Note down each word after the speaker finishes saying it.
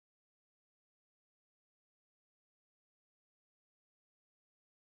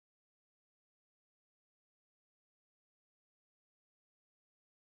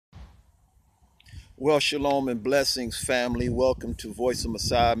Well, shalom and blessings, family. Welcome to Voice of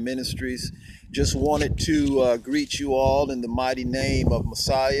Messiah Ministries. Just wanted to greet you all in the mighty name of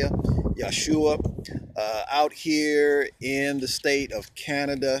Messiah, Yeshua, out here in the state of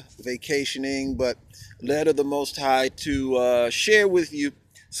Canada, vacationing, but led of the Most High to share with you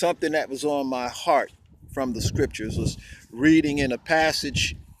something that was on my heart from the scriptures. I was reading in a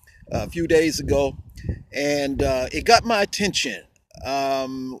passage a few days ago, and it got my attention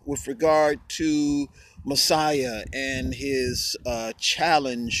with regard to Messiah and his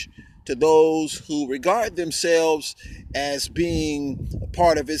challenge to those who regard themselves as being a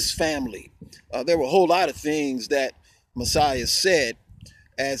part of his family. There were a whole lot of things that Messiah said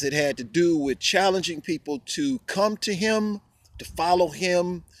as it had to do with challenging people to come to him, to follow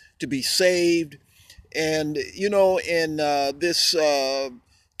him, to be saved. And, you know, in this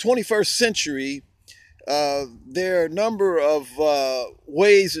 21st century, there are a number of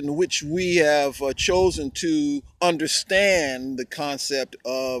ways in which we have chosen to understand the concept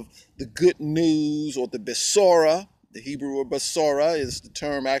of the good news, or the Besorah. The Hebrew or Besorah is the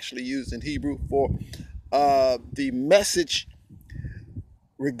term actually used in Hebrew for the message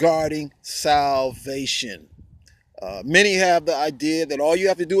regarding salvation. Many have the idea that all you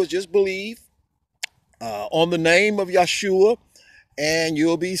have to do is just believe on the name of Yeshua and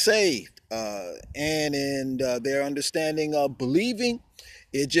you'll be saved. And in their understanding of believing,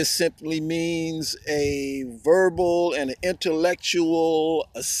 it just simply means a verbal and an intellectual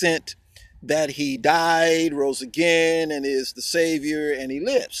assent that he died, rose again, and is the Savior, and he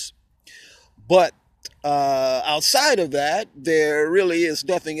lives. But outside of that, there really is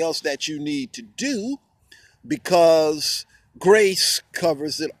nothing else that you need to do, because grace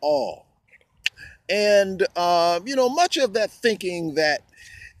covers it all. And, you know, much of that thinking that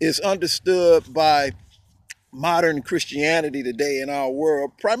is understood by modern Christianity today in our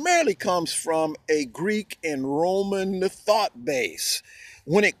world primarily comes from a Greek and Roman thought base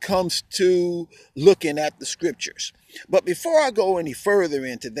when it comes to looking at the scriptures. But before I go any further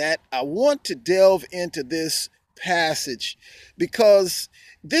into that, I want to delve into this passage, because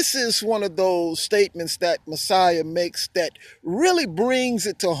this is one of those statements that Messiah makes that really brings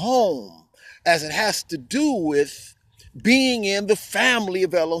it to home, as it has to do with being in the family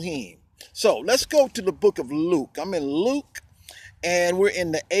of Elohim. So let's go to the book of Luke. I'm in Luke, and we're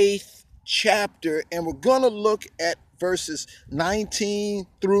in the 8th chapter, and we're going to look at verses 19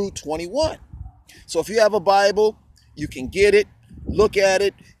 through 21. So if you have a Bible, you can get it, look at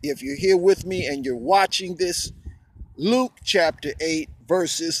it. If you're here with me and you're watching this, Luke chapter 8,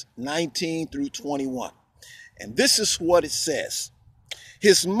 verses 19 through 21. And this is what it says.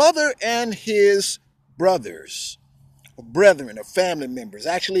 His mother and his brothers, or brethren, or family members.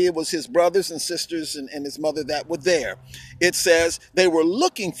 Actually, it was his brothers and sisters and his mother that were there. It says they were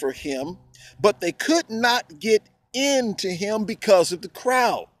looking for him, but they could not get into him because of the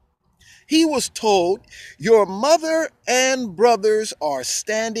crowd. He was told, "Your mother and brothers are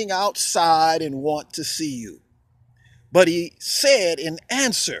standing outside and want to see you." But he said in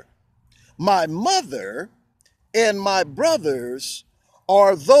answer, "My mother and my brothers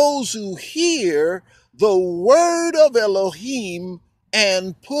are those who hear the word of Elohim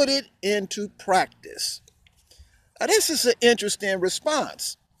and put it into practice." Now, this is an interesting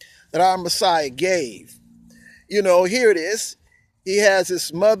response that our Messiah gave. You know, here it is. He has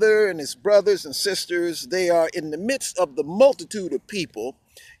his mother and his brothers and sisters. They are in the midst of the multitude of people.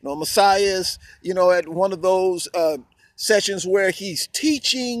 You know, Messiah is, you know, at one of those sessions where he's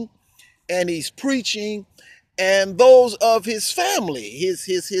teaching and he's preaching, and those of his family,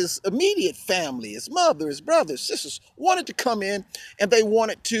 his immediate family, his mother, his brothers, sisters, wanted to come in, and they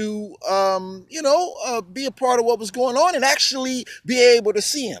wanted to, be a part of what was going on and actually be able to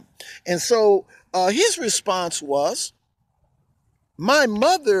see him. And so his response was, "My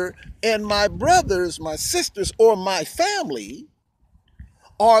mother and my brothers, my sisters, or my family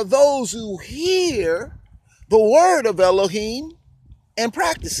are those who hear the word of Elohim and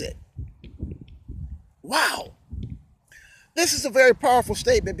practice it." Wow. This is a very powerful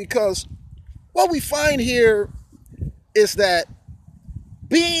statement, because what we find here is that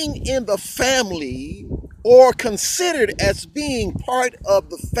being in the family, or considered as being part of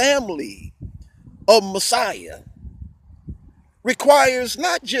the family of Messiah, requires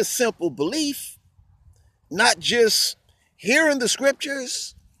not just simple belief, not just hearing the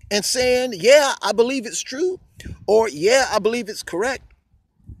scriptures and saying, "Yeah, I believe it's true," or "Yeah, I believe it's correct,"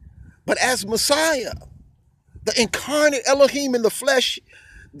 but as Messiah, the incarnate Elohim in the flesh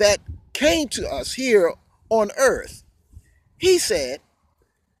that came to us here on earth, he said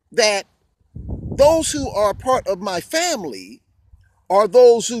that those who are part of my family are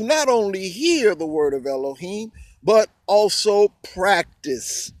those who not only hear the word of Elohim, but also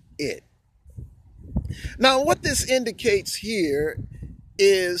practice it. Now, what this indicates here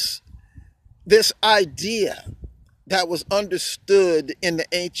is this idea that was understood in the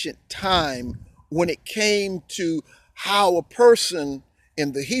ancient time when it came to how a person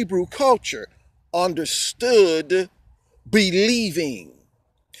in the Hebrew culture understood believing.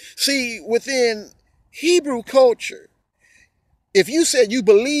 See, within Hebrew culture, if you said you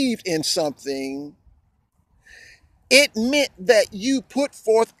believed in something, it meant that you put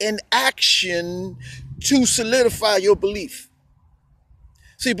forth an action to solidify your belief.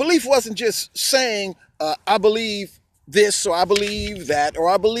 See, belief wasn't just saying, I believe this, or I believe that, or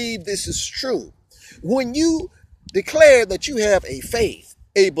I believe this is true. When you declare that you have a faith,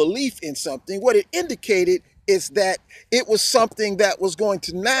 a belief in something, what it indicated is that it was something that was going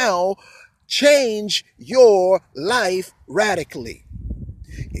to now change your life radically.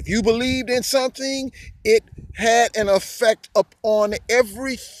 If you believed in something, it had an effect upon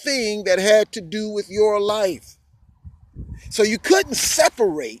everything that had to do with your life. So you couldn't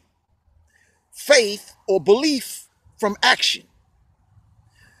separate faith or belief from action.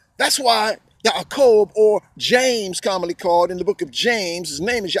 That's why Yaakov, or James commonly called in the book of James, his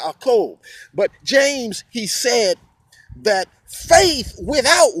name is Yaakov. But James, he said that faith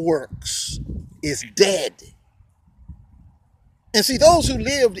without works is dead. And see, those who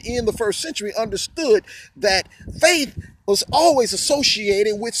lived in the first century understood that faith was always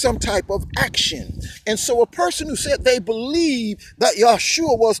associated with some type of action. And so a person who said they believed that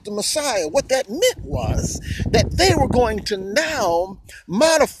Yeshua was the Messiah, what that meant was that they were going to now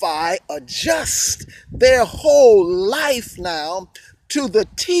modify, adjust their whole life now to the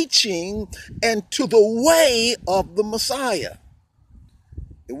teaching and to the way of the Messiah.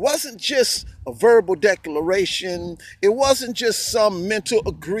 It wasn't just a verbal declaration. It wasn't just some mental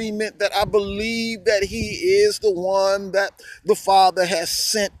agreement that I believe that he is the one that the Father has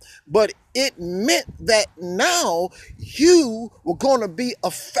sent. But it meant that now you were going to be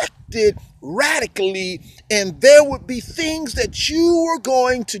affected radically, and there would be things that you were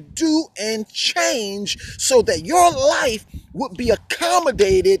going to do and change so that your life would be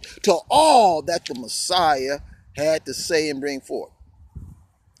accommodated to all that the Messiah had to say and bring forth.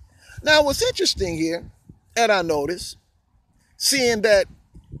 Now, what's interesting here, and I notice, seeing that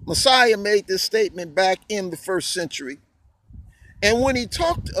Messiah made this statement back in the first century, and when he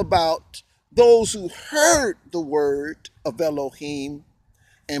talked about those who heard the word of Elohim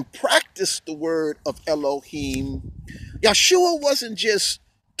and practiced the word of Elohim, Yeshua wasn't just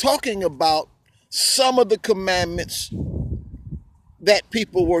talking about some of the commandments that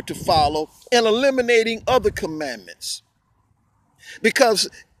people were to follow and eliminating other commandments. Because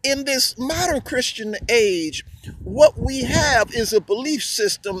in this modern Christian age, what we have is a belief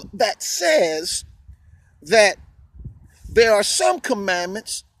system that says that there are some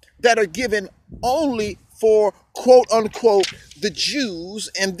commandments that are given only for quote unquote the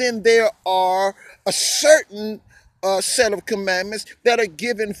Jews, and then there are a certain set of commandments that are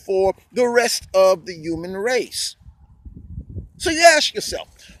given for the rest of the human race. So you ask yourself,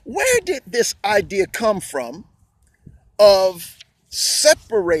 where did this idea come from of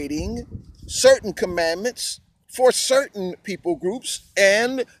separating certain commandments for certain people groups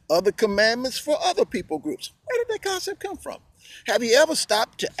and other commandments for other people groups? Where did that concept come from? Have you ever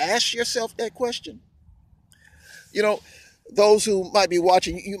stopped to ask yourself that question? You know, those who might be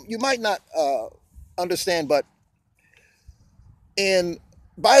watching, you might not understand, but in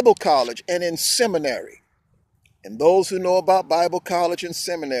Bible college and in seminary, and those who know about Bible college and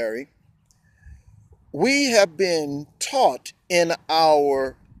seminary, we have been taught in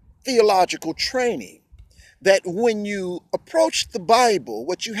our theological training that when you approach the Bible,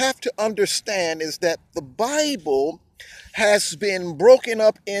 what you have to understand is that the Bible has been broken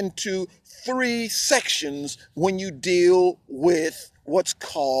up into 3 sections when you deal with what's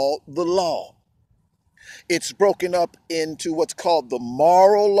called the law. It's broken up into what's called the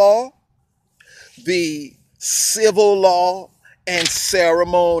moral law, the civil law, and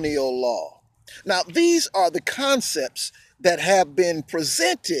ceremonial law. Now, these are the concepts that have been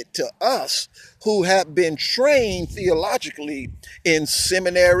presented to us who have been trained theologically in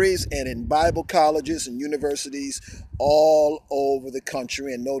seminaries and in Bible colleges and universities all over the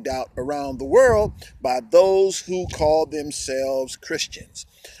country, and no doubt around the world, by those who call themselves Christians.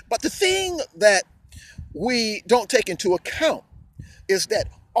 But the thing that we don't take into account is that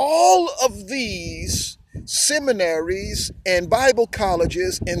all of these seminaries and Bible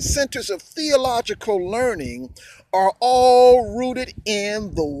colleges and centers of theological learning are all rooted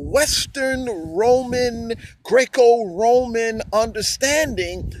in the Western Roman, Greco-Roman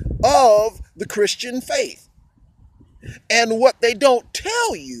understanding of the Christian faith. And what they don't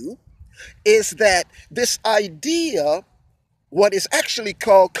tell you is that this idea, what is actually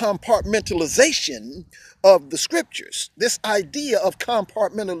called compartmentalization of the scriptures, this idea of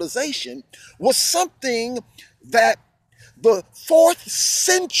compartmentalization was something that the 4th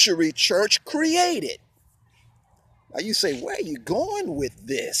century church created. Now you say, where are you going with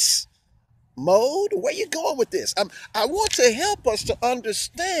this? Mode? Where are you going with this? I want to help us to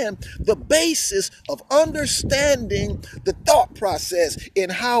understand the basis of understanding the thought process in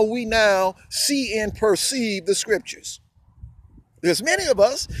how we now see and perceive the scriptures. Because many of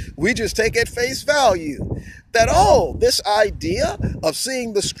us, we just take at face value that, oh, this idea of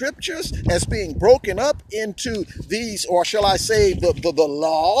seeing the scriptures as being broken up into these, or shall I say, the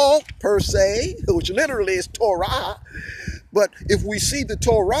law per se, which literally is Torah. But if we see the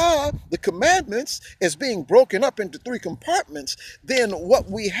Torah, the commandments, as being broken up into 3 compartments, then what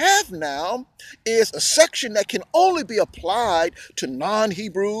we have now is a section that can only be applied to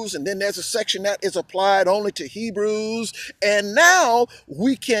non-Hebrews, and then there's a section that is applied only to Hebrews. And now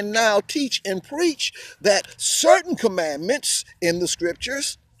we can now teach and preach that certain commandments in the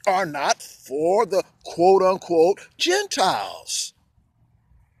scriptures are not for the quote-unquote Gentiles.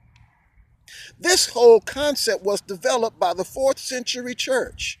 This whole concept was developed by the 4th century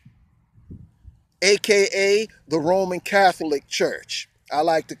church, aka the Roman Catholic Church. I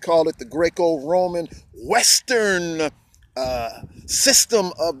like to call it the Greco-Roman Western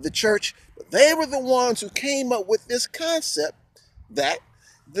system of the church. But they were the ones who came up with this concept that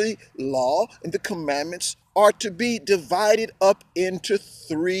the law and the commandments are to be divided up into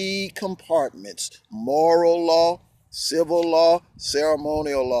 3 compartments: moral law, civil law,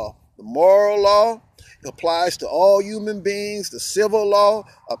 ceremonial law. The moral law applies to all human beings. The civil law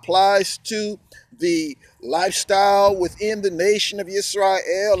applies to the lifestyle within the nation of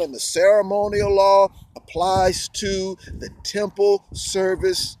Israel. And the ceremonial law applies to the temple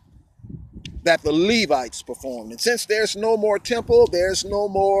service that the Levites performed. And since there's no more temple, there's no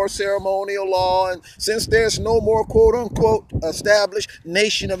more ceremonial law. And since there's no more quote-unquote established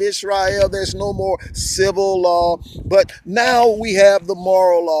nation of Israel, there's no more civil law. But now we have the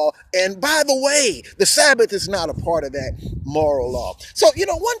moral law. And by the way, the Sabbath is not a part of that moral law. So,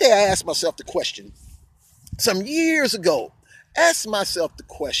 one day I asked myself the question, some years ago, asked myself the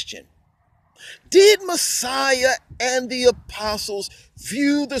question, did Messiah and the apostles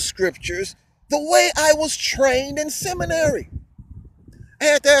view the scriptures the way I was trained in seminary? I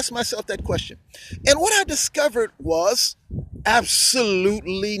had to ask myself that question. And what I discovered was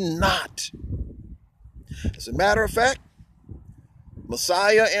absolutely not. As a matter of fact,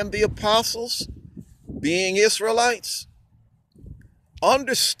 Messiah and the apostles, being Israelites,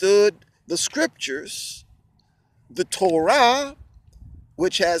 understood the scriptures, the Torah,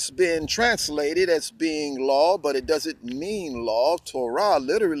 which has been translated as being law, but it doesn't mean law. Torah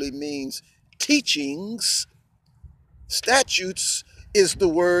literally means teachings. Statutes is the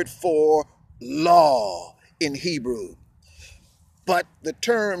word for law in Hebrew. But the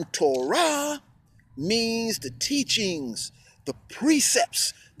term Torah means the teachings, the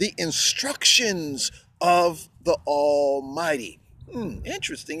precepts, the instructions of the Almighty.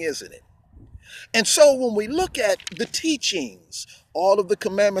 Interesting, isn't it? And so when we look at the teachings, all of the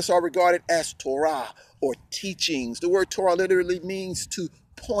commandments are regarded as Torah or teachings. The word Torah literally means to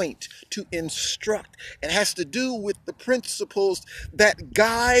point, to instruct. It has to do with the principles that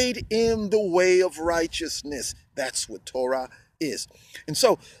guide in the way of righteousness. That's what Torah is. And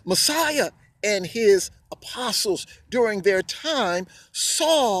so Messiah and his apostles during their time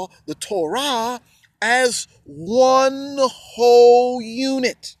saw the Torah as one whole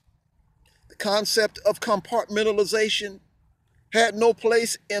unit. The concept of compartmentalization had no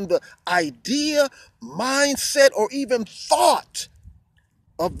place in the idea, mindset, or even thought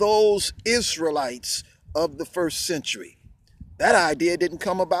of those Israelites of the 1st century. That idea didn't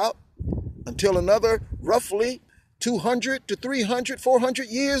come about until another roughly 200 to 300, 400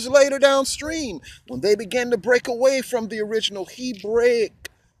 years later downstream, when they began to break away from the original Hebraic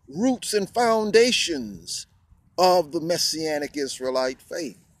roots and foundations of the Messianic Israelite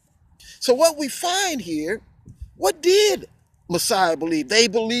faith. So what we find here, what did Messiah believe? They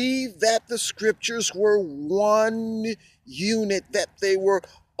believed that the scriptures were one unit, that they were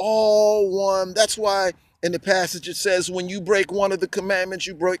all one. That's why in the passage it says, when you break one of the commandments,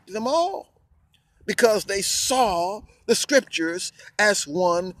 you break them all. Because they saw the scriptures as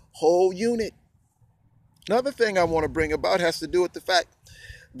one whole unit. Another thing I want to bring about has to do with the fact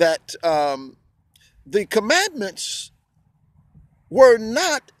that the commandments were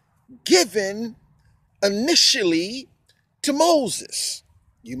not given initially to Moses.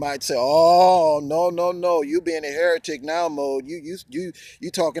 You might say, "Oh, no, no, no! You being a heretic now, mode.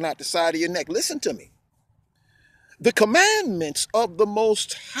 You talking out the side of your neck." Listen to me. The commandments of the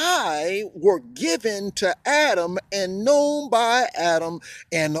Most High were given to Adam and known by Adam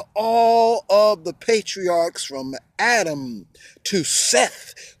and all of the patriarchs from Adam to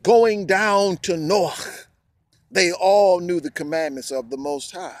Seth, going down to Noah. They all knew the commandments of the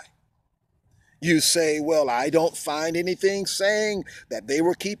Most High. You say, well, I don't find anything saying that they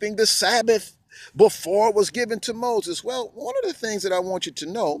were keeping the Sabbath before it was given to Moses. Well, one of the things that I want you to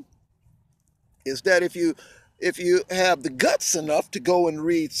know is that if you have the guts enough to go and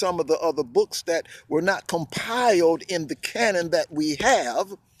read some of the other books that were not compiled in the canon that we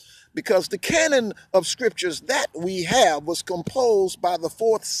have, because the canon of scriptures that we have was composed by the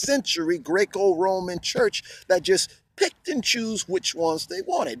 4th century Greco-Roman church that just picked and choose which ones they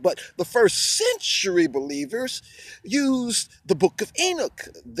wanted. But the 1st century believers used the book of Enoch.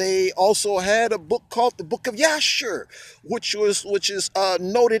 They also had a book called the book of Yashar, which is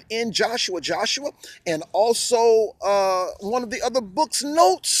noted in Joshua, and also one of the other books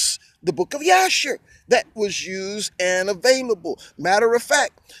notes the book of Yashar that was used and available. Matter of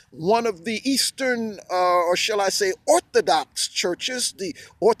fact, one of the Eastern, or shall I say, Orthodox churches, the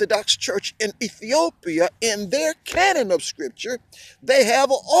Orthodox Church in Ethiopia, in their canon of scripture, they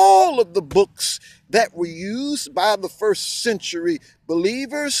have all of the books that were used by the 1st century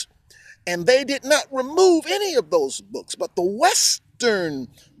believers, and they did not remove any of those books. But the Western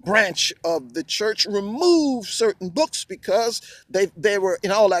branch of the church removed certain books because they were,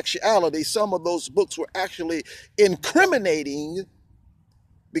 in all actuality, some of those books were actually incriminating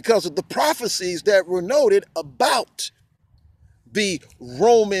because of the prophecies that were noted about the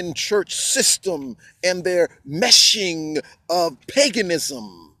Roman church system and their meshing of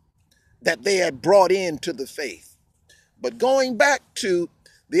paganism that they had brought into the faith. But going back to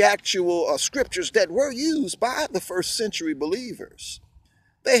the actual scriptures that were used by the 1st century believers,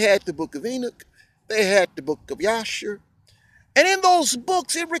 they had the book of Enoch, they had the book of Yashar, and in those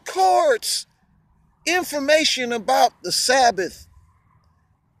books it records information about the Sabbath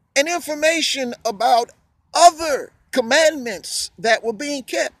and information about other commandments that were being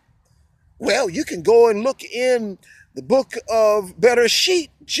kept. Well, you can go and look in the book of Bereshit,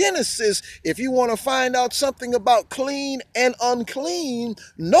 Genesis, if you want to find out something about clean and unclean.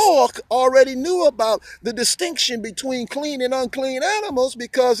 Noah already knew about the distinction between clean and unclean animals,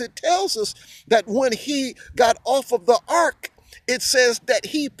 because it tells us that when he got off of the ark, it says that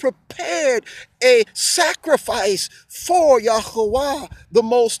he prepared a sacrifice for Yahweh, the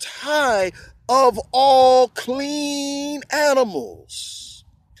Most High, of all clean animals.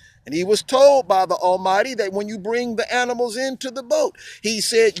 And he was told by the Almighty that when you bring the animals into the boat, he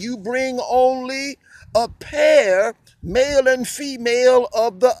said, you bring only a pair, male and female,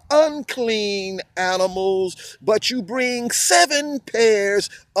 of the unclean animals, but you bring 7 pairs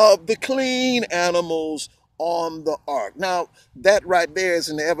of the clean animals on the ark. Now, that right there is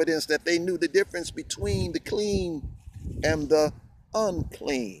an evidence that they knew the difference between the clean and the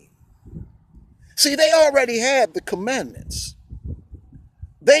unclean. See, they already had the commandments.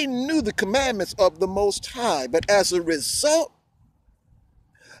 They knew the commandments of the Most High, but as a result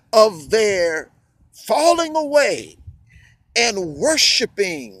of their falling away and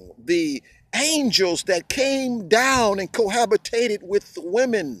worshiping the angels that came down and cohabitated with the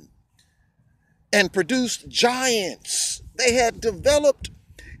women and produced giants, they had developed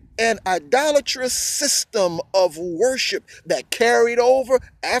an idolatrous system of worship that carried over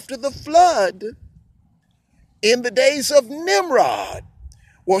after the flood in the days of Nimrod.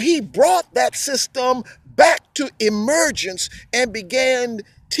 Well, he brought that system back to emergence and began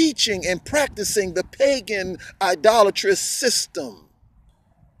teaching and practicing the pagan idolatrous system.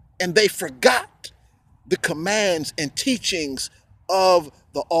 And they forgot the commands and teachings of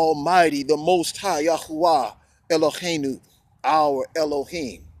the Almighty, the Most High, Yahuwah, Eloheinu, our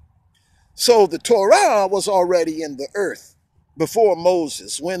Elohim. So the Torah was already in the earth before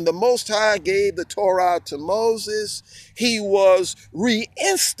Moses. When the Most High gave the Torah to Moses, he was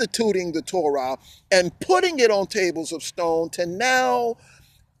reinstituting the Torah and putting it on tables of stone to now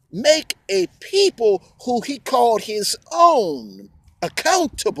make a people who he called his own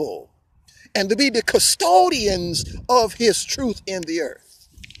accountable and to be the custodians of his truth in the earth.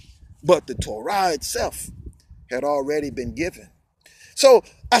 But the Torah itself had already been given. So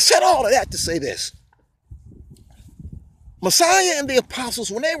I said all of that to say this. Messiah and the apostles,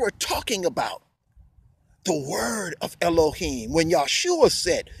 when they were talking about the word of Elohim. When Yahshua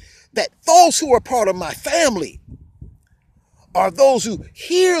said that those who are part of my family are those who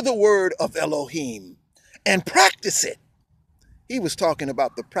hear the word of Elohim and practice it. He was talking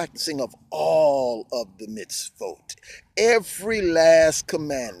about the practicing of all of the mitzvot, every last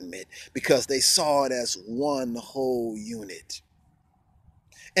commandment, because they saw it as one whole unit.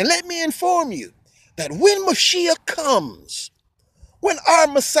 And let me inform you that when Mashiach comes, when our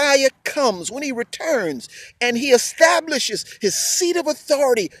Messiah comes, when he returns and he establishes his seat of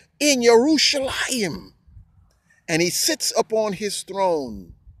authority in Jerusalem, and he sits upon his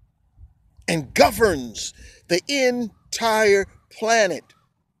throne and governs the entire planet,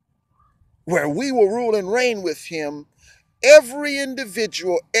 where we will rule and reign with him, every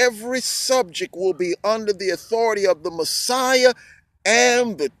individual, every subject will be under the authority of the Messiah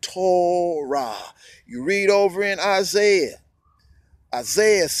and the Torah. You read over in Isaiah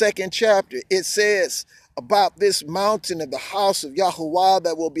 2nd chapter, it says about this mountain of the house of Yahuwah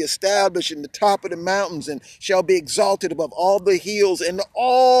that will be established in the top of the mountains and shall be exalted above all the hills, and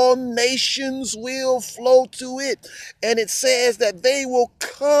all nations will flow to it. And it says that they will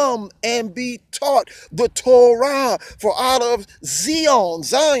come and be taught the Torah, for out of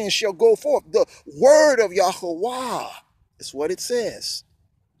Zion shall go forth the word of Yahuwah. That's what it says.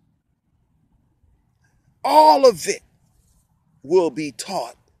 All of it will be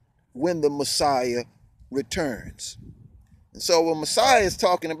taught when the Messiah returns. And so when Messiah is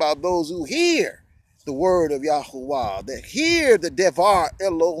talking about those who hear the word of Yahuwah, that hear the Devar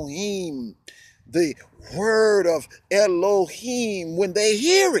Elohim, the word of Elohim, when they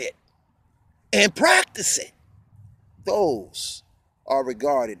hear it and practice it, those are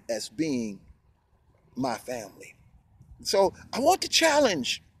regarded as being my family. So I want to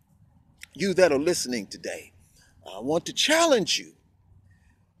challenge you that are listening today. I want to challenge you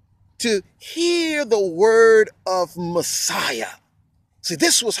to hear the word of Messiah. See,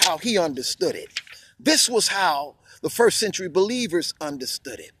 this was how he understood it. This was how the first century believers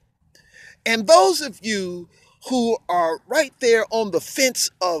understood it. And those of you who are right there on the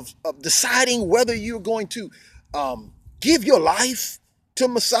fence of deciding whether you're going to give your life to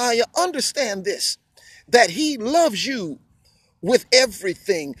Messiah, understand this, that he loves you with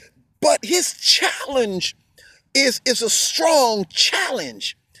everything. But his challenge is a strong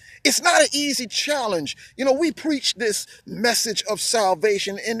challenge. It's not an easy challenge. You know, we preach this message of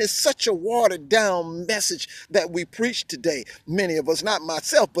salvation, and it's such a watered down message that we preach today. Many of us, not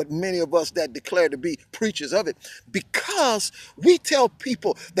myself, but many of us that declare to be preachers of it, because we tell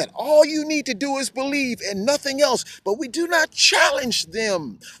people that all you need to do is believe and nothing else, but we do not challenge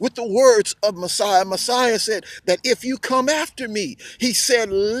them with the words of Messiah. Messiah said that if you come after me, he said,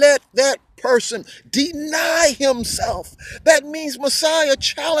 let that person deny himself. That means Messiah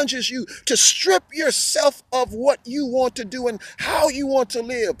challenges you to strip yourself of what you want to do and how you want to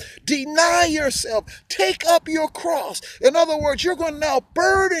live. Deny yourself. Take up your cross. In other words, you're going to now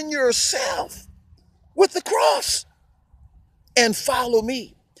burden yourself with the cross and follow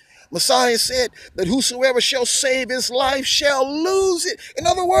me. Messiah said that whosoever shall save his life shall lose it. In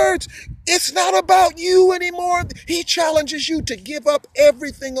other words, it's not about you anymore. He challenges you to give up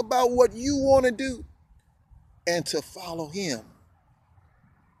everything about what you want to do and to follow him.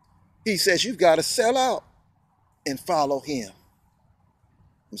 He says you've got to sell out and follow him.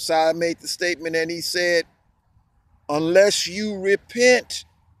 Messiah made the statement and he said, unless you repent.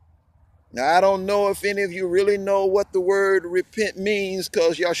 Now, I don't know if any of you really know what the word repent means,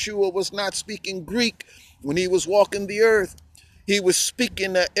 because Yahshua was not speaking Greek when he was walking the earth. He was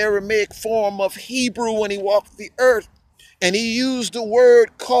speaking the Aramaic form of Hebrew when he walked the earth. And he used a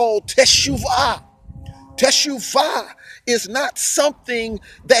word called teshuvah. Teshuvah is not something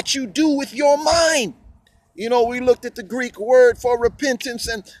that you do with your mind. You know, we looked at the Greek word for repentance,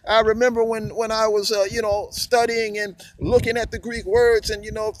 and I remember when I was, studying and looking at the Greek words and,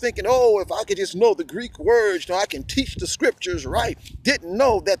 thinking, oh, if I could just know the Greek words, I can teach the scriptures right. Didn't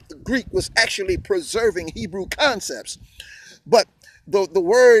know that the Greek was actually preserving Hebrew concepts. But the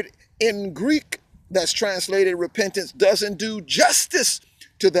word in Greek that's translated repentance doesn't do justice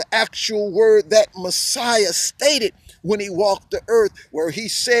to the actual word that Messiah stated when he walked the earth, where he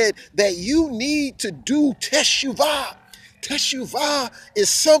said that you need to do teshuvah. Teshuvah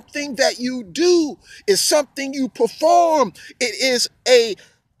is something that you do, is something you perform. It is a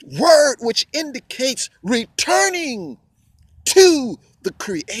word which indicates returning to the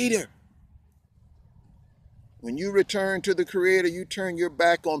Creator. When you return to the Creator, you turn your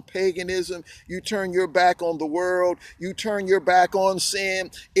back on paganism, you turn your back on the world, you turn your back on sin.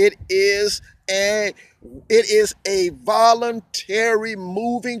 It is a voluntary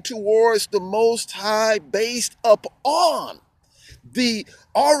moving towards the Most High based upon the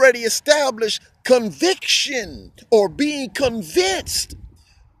already established conviction or being convinced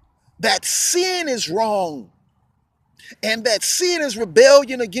that sin is wrong, and that sin is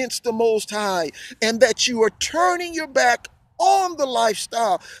rebellion against the Most High, and that you are turning your back on the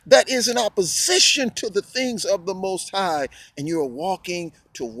lifestyle that is in opposition to the things of the Most High, and you are walking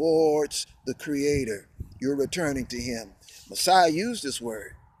towards the Creator. You're returning to Him. Messiah used this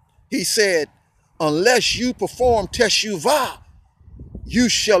word. He said, unless you perform teshuvah, you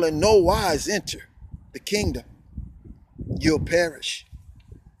shall in no wise enter the kingdom. You'll perish.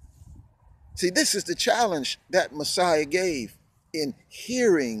 See, this is the challenge that Messiah gave in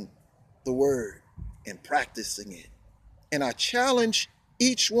hearing the word and practicing it. And I challenge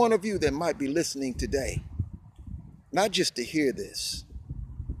each one of you that might be listening today, not just to hear this,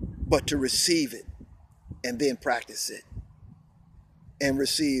 but to receive it and then practice it and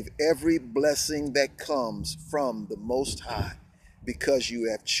receive every blessing that comes from the Most High, because you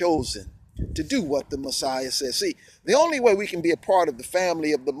have chosen to do what the Messiah says. See, the only way we can be a part of the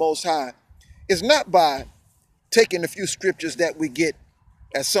family of the Most High is not by taking a few scriptures that we get,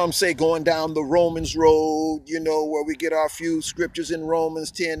 as some say, going down the Romans road, where we get our few scriptures in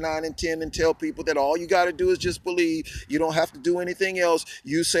Romans 10, 9, and 10 and tell people that all you got to do is just believe. You don't have to do anything else.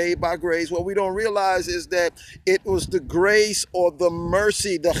 You saved by grace. What we don't realize is that it was the grace or the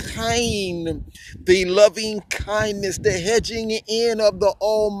mercy, the chaim, the loving kindness, the hedging in of the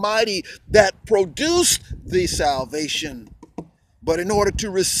Almighty that produced the salvation. But in order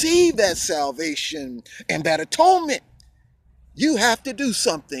to receive that salvation and that atonement, you have to do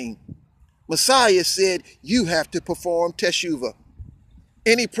something. Messiah said you have to perform teshuvah.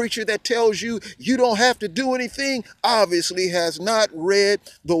 Any preacher that tells you you don't have to do anything obviously has not read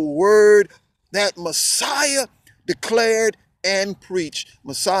the word that Messiah declared and preached.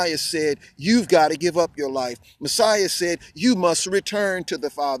 Messiah said you've got to give up your life. Messiah said you must return to the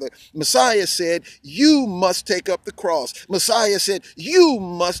Father. Messiah said you must take up the cross. Messiah said you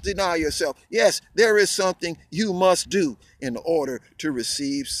must deny yourself. Yes, there is something you must do in order to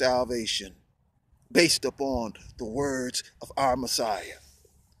receive salvation based upon the words of our Messiah.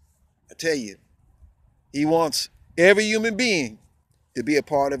 I tell you, He wants every human being to be a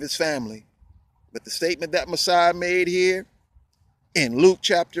part of His family. But the statement that Messiah made here in Luke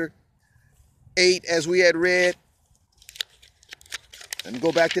chapter 8, as we had read, let me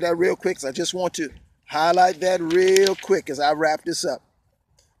go back to that real quick, because I just want to highlight that real quick as I wrap this up.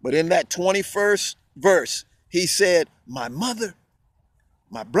 But in that 21st verse, He said, my mother,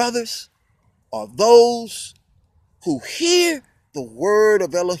 my brothers are those who hear the word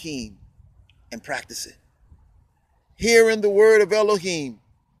of Elohim and practice it. Hearing the word of Elohim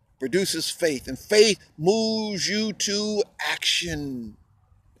produces faith, and faith moves you to action.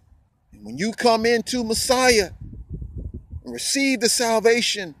 And when you come into Messiah and receive the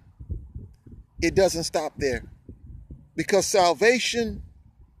salvation, it doesn't stop there, because salvation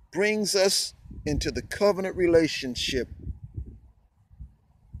brings us into the covenant relationship,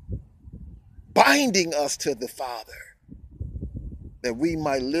 binding us to the Father, that we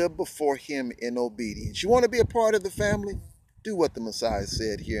might live before Him in obedience. You want to be a part of the family? Do what the Messiah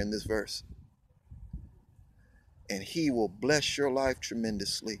said here in this verse, and He will bless your life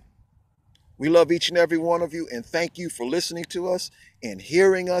tremendously. We love each and every one of you, and thank you for listening to us and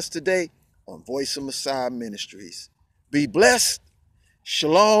hearing us today on Voice of Messiah Ministries. Be blessed.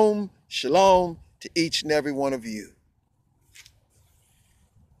 Shalom, shalom to each and every one of you.